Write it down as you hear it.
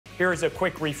Here's a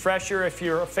quick refresher. If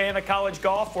you're a fan of college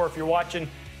golf or if you're watching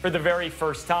for the very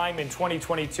first time in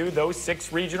 2022, those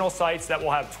 6 regional sites that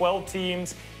will have 12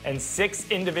 teams and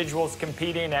 6 individuals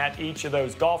competing at each of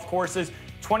those golf courses.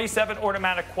 27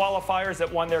 automatic qualifiers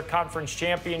that won their conference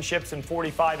championships and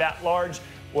 45 at-large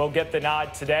will get the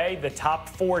nod today. The top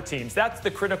 4 teams, that's the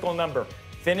critical number.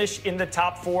 Finish in the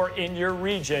top 4 in your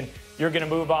region. You're going to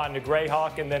move on to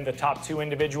Grayhawk, and then the top 2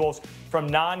 individuals from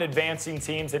non-advancing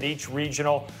teams at each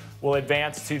regional will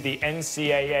advance to the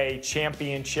NCAA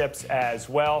championships as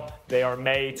well. They are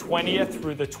May 20th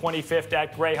through the 25th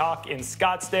at Grayhawk in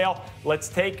Scottsdale. Let's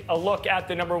take a look at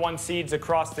the number 1 seeds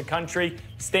across the country.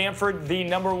 Stanford, the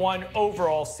number 1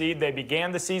 overall seed. They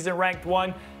began the season ranked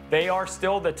 1. They are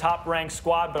still the top-ranked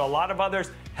squad, but a lot of others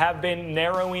have been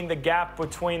narrowing the gap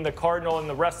between the Cardinal and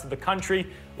the rest of the country,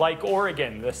 like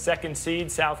Oregon, the 2nd seed.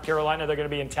 South Carolina, they're going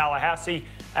to be in Tallahassee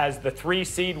as the 3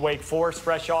 seed. Wake Forest,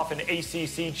 fresh off an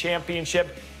ACC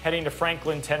championship, heading to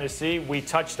Franklin, Tennessee. We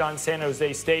touched on San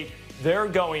Jose State. They're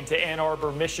going to Ann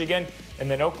Arbor, Michigan. And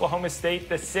then Oklahoma State,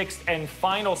 the 6th and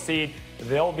final seed.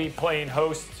 They'll be playing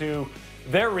host to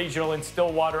their regional in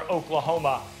Stillwater,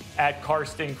 Oklahoma at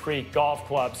Karsten Creek Golf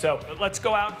Club. So let's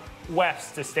go out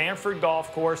west to Stanford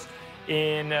Golf Course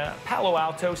in Palo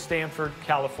Alto, Stanford,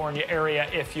 California area,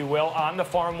 if you will, on the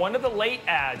farm. One of the late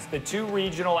ads, the 2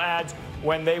 regional ads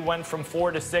when they went from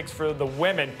 4 to 6 for the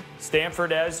women.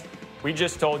 Stanford, as we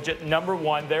just told you, number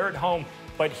 1. They're at home.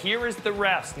 But here is the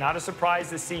rest. Not a surprise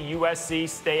to see USC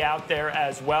stay out there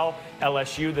as well.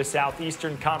 LSU, the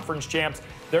Southeastern Conference champs,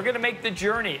 they're going to make the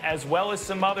journey, as well as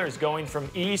some others going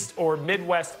from East or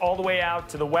Midwest all the way out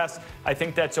to the West. I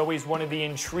think that's always one of the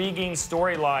intriguing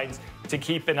storylines to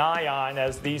keep an eye on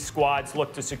as these squads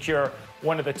look to secure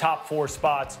one of the top 4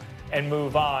 spots and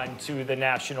move on to the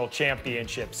national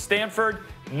championship. Stanford,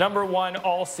 number 1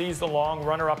 all season long,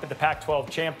 runner-up at the Pac-12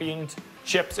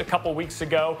 championships a couple weeks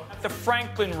ago. The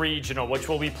Franklin Regional, which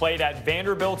will be played at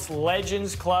Vanderbilt's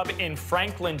Legends Club in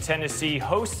Franklin, Tennessee,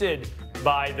 hosted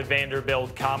by the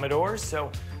Vanderbilt Commodores. So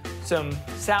some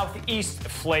southeast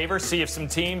flavor. See if some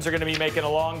teams are going to be making a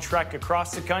long trek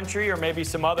across the country, or maybe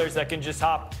some others that can just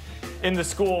hop in the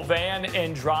school van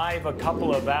and drive a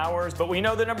couple of hours. But we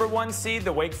know the number 1 seed,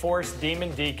 the Wake Forest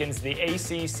Demon Deacons, the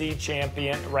ACC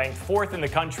champion, ranked 4th in the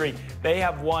country. They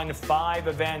have won 5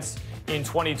 events in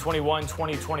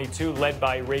 2021-2022, led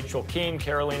by Rachel Keene,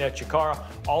 Carolina Chikara.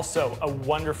 Also a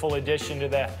wonderful addition to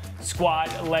the squad,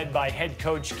 led by head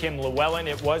coach Kim Llewellyn.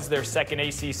 It was their 2nd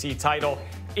ACC title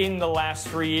in the last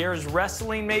 3 years,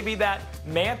 wrestling maybe that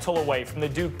mantle away from the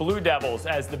Duke Blue Devils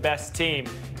as the best team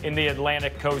in the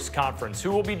Atlantic Coast Conference.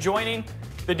 Who will be joining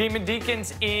the Demon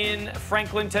Deacons in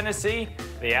Franklin, Tennessee?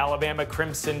 The Alabama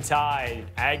Crimson Tide,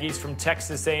 Aggies from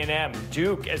Texas A&M,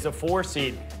 Duke as a 4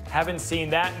 seed. Haven't seen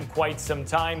that in quite some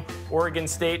time. Oregon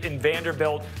State and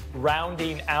Vanderbilt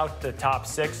rounding out the top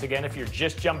 6. Again, if you're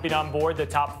just jumping on board, the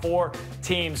top 4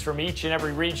 teams from each and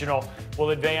every regional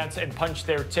will advance and punch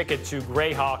their ticket to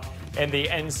Grayhawk and the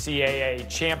NCAA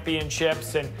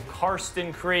championships. And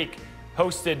Karsten Creek,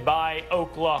 hosted by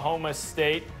Oklahoma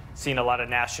State. Seen a lot of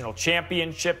national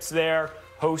championships there.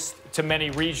 Host to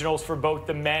many regionals for both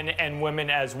the men and women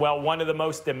as well. One of the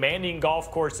most demanding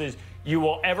golf courses you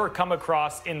will ever come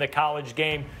across in the college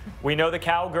game. We know the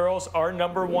Cowgirls are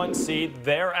number 1 seed.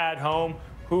 They're at home.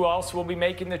 Who else will be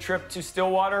making the trip to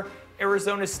Stillwater?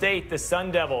 Arizona State, the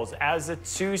Sun Devils, as a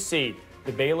 2 seed.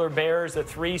 The Baylor Bears, a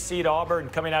 3 seed. Auburn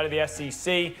coming out of the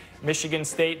SEC. Michigan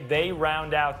State, they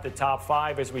round out the top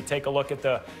 5 as we take a look at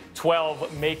the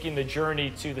 12 making the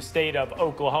journey to the state of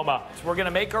Oklahoma. So we're going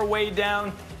to make our way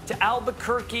down to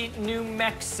Albuquerque, New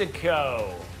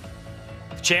Mexico.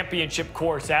 Championship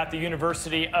course at the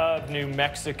University of New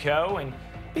Mexico, and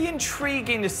be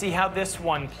intriguing to see how this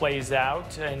one plays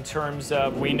out in terms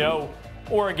of, we know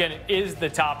Oregon is the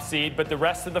top seed, but the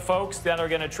rest of the folks that are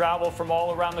going to travel from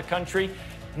all around the country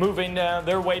moving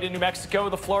their way to New Mexico.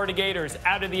 The Florida Gators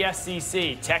out of the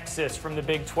SEC, Texas from the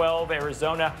Big 12,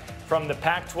 Arizona from the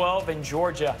Pac-12, and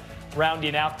Georgia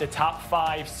rounding out the top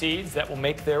 5 seeds that will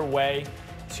make their way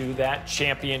to that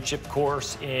championship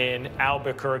course in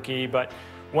Albuquerque. But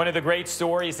one of the great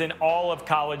stories in all of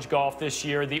college golf this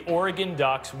year, the Oregon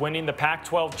Ducks winning the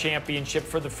Pac-12 championship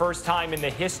for the first time in the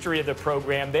history of the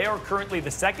program. They are currently the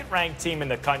 2nd-ranked team in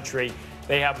the country.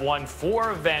 They have won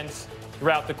 4 events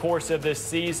throughout the course of this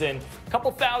season. A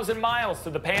couple thousand miles to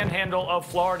the panhandle of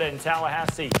Florida in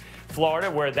Tallahassee,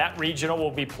 Florida, where that regional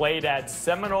will be played at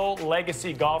Seminole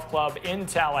Legacy Golf Club in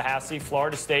Tallahassee,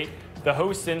 Florida State, the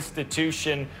host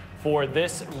institution for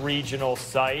this regional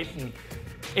site. And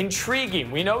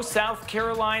Intriguing. We know South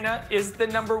Carolina is the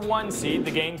 #1 seed.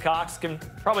 The Gamecocks can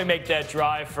probably make that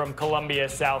drive from Columbia,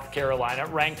 South Carolina,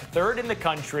 ranked 3rd in the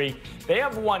country. They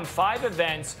have won 5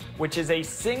 events, which is a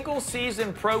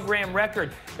single-season program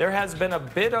record. There has been a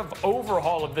bit of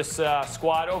overhaul of this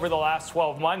squad over the last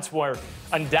 12 months, where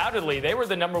undoubtedly they were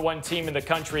the #1 team in the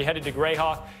country, headed to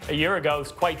Grayhawk a year ago.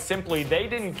 Quite simply, they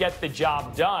didn't get the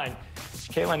job done.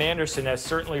 Kaylin Anderson has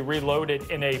certainly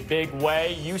reloaded in a big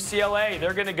way. UCLA,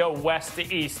 they're going to go west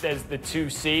to east as the 2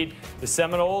 seed. The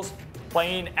Seminoles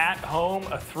playing at home,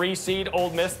 a 3 seed. Ole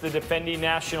Miss, the defending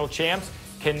national champs.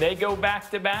 Can they go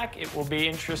back-to-back? It will be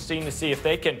interesting to see if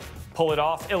they can pull it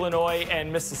off. Illinois and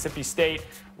Mississippi State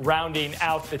rounding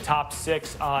out the top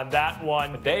 6 on that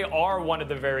one. They are one of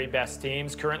the very best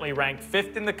teams, currently ranked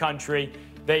 5th in the country.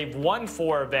 They've won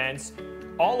 4 events.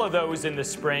 All of those in the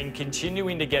spring,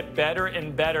 continuing to get better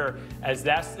and better as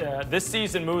this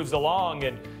season moves along,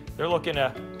 and they're looking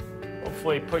to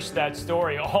hopefully push that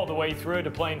story all the way through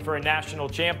to playing for a national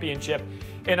championship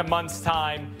in a month's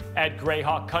time at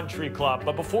Grayhawk Country Club.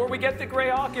 But before we get to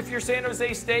Grayhawk, if you're San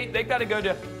Jose State, they've got to go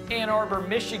to Ann Arbor,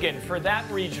 Michigan for that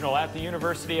regional at the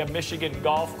University of Michigan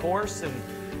golf course, and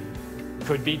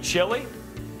could be chilly.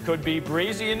 Could be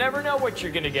breezy. You never know what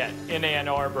you're going to get in Ann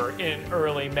Arbor in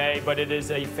early May, but it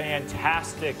is a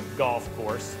fantastic golf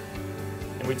course.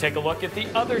 And we take a look at the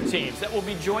other teams that will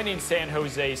be joining San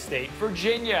Jose State.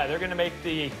 Virginia, they're going to make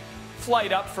the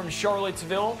flight up from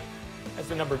Charlottesville as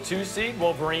the #2 seed.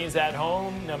 Wolverines at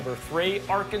home, #3.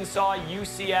 Arkansas,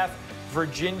 UCF,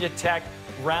 Virginia Tech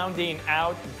rounding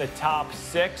out the top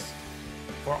 6.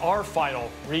 For our final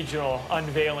regional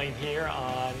unveiling here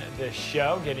on the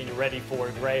show, getting you ready for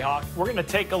Grayhawk. We're going to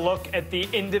take a look at the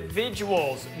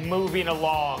individuals moving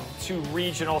along to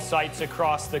regional sites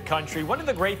across the country. One of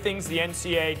the great things the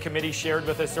NCAA committee shared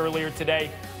with us earlier today,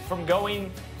 from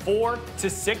going 4 to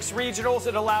 6 regionals,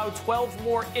 it allowed 12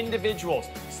 more individuals,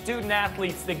 student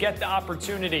athletes, to get the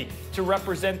opportunity to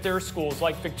represent their schools,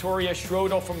 like Victoria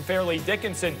Schrodel from Fairleigh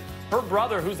Dickinson. Her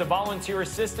brother, who's a volunteer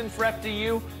assistant for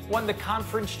FDU, won the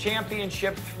conference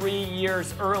championship 3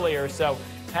 years earlier. So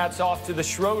hats off to the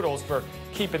Schrodels for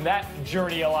keeping that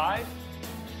journey alive.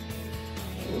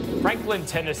 Franklin,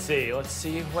 Tennessee. Let's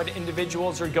see what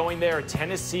individuals are going there.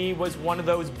 Tennessee was one of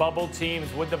those bubble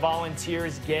teams. Would the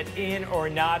Volunteers get in or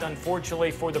not?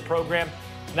 Unfortunately for the program,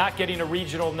 not getting a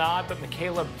regional nod, but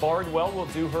Michaela Bardwell will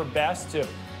do her best to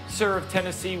serve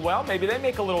Tennessee well. Maybe they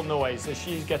make a little noise as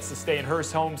she gets to stay in her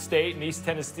home state, and East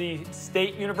Tennessee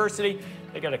State University.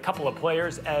 They got a couple of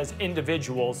players as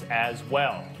individuals as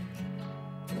well.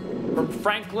 From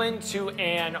Franklin to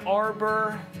Ann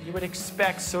Arbor, you would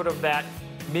expect sort of that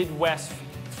Midwest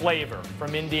flavor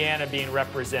from Indiana being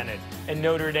represented, and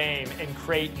Notre Dame and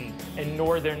Creighton and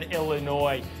Northern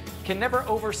Illinois. Can never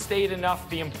overstate enough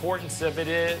the importance of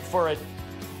it for a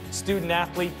student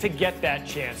athlete to get that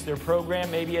chance. Their program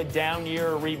may be a down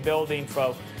year rebuilding,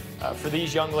 for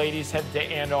these young ladies head to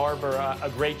Ann Arbor, a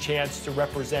great chance to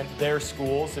represent their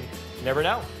schools, and you never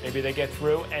know, maybe they get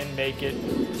through and make it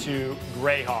to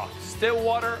Grayhawk.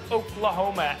 Stillwater,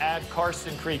 Oklahoma at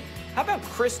Carson Creek. How about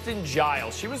Kristen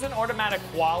Giles? She was an automatic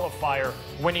qualifier,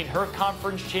 winning her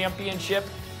conference championship,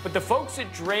 but the folks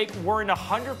at Drake weren't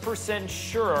 100%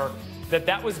 sure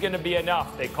that was going to be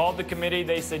enough. They called the committee.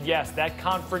 They said, yes, that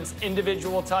conference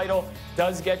individual title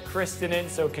does get Kristen in,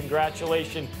 so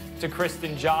congratulations to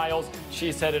Kristen Giles.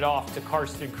 She's headed off to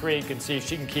Carson Creek and see if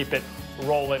she can keep it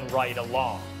rolling right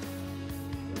along.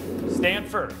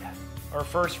 Stanford, our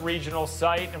first regional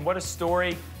site, and what a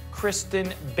story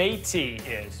Kristen Beatty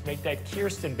is. Make that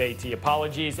Kirsten Beatty.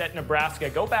 Apologies, at Nebraska.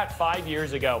 Go back 5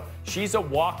 years ago. She's a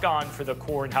walk-on for the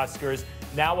Cornhuskers.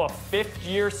 Now a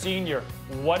 5th-year senior.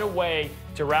 What a way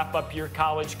to wrap up your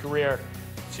college career,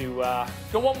 to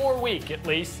go one more week at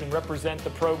least and represent the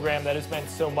program that has meant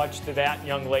so much to that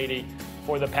young lady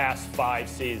for the past 5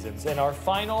 seasons. And our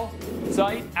final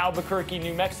site, Albuquerque,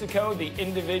 New Mexico. The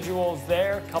individuals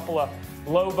there, a couple of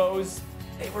Lobos.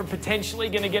 They were potentially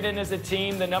going to get in as a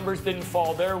team. The numbers didn't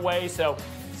fall their way, so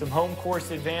some home course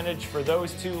advantage for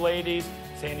those 2 ladies.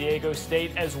 San Diego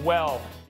State as well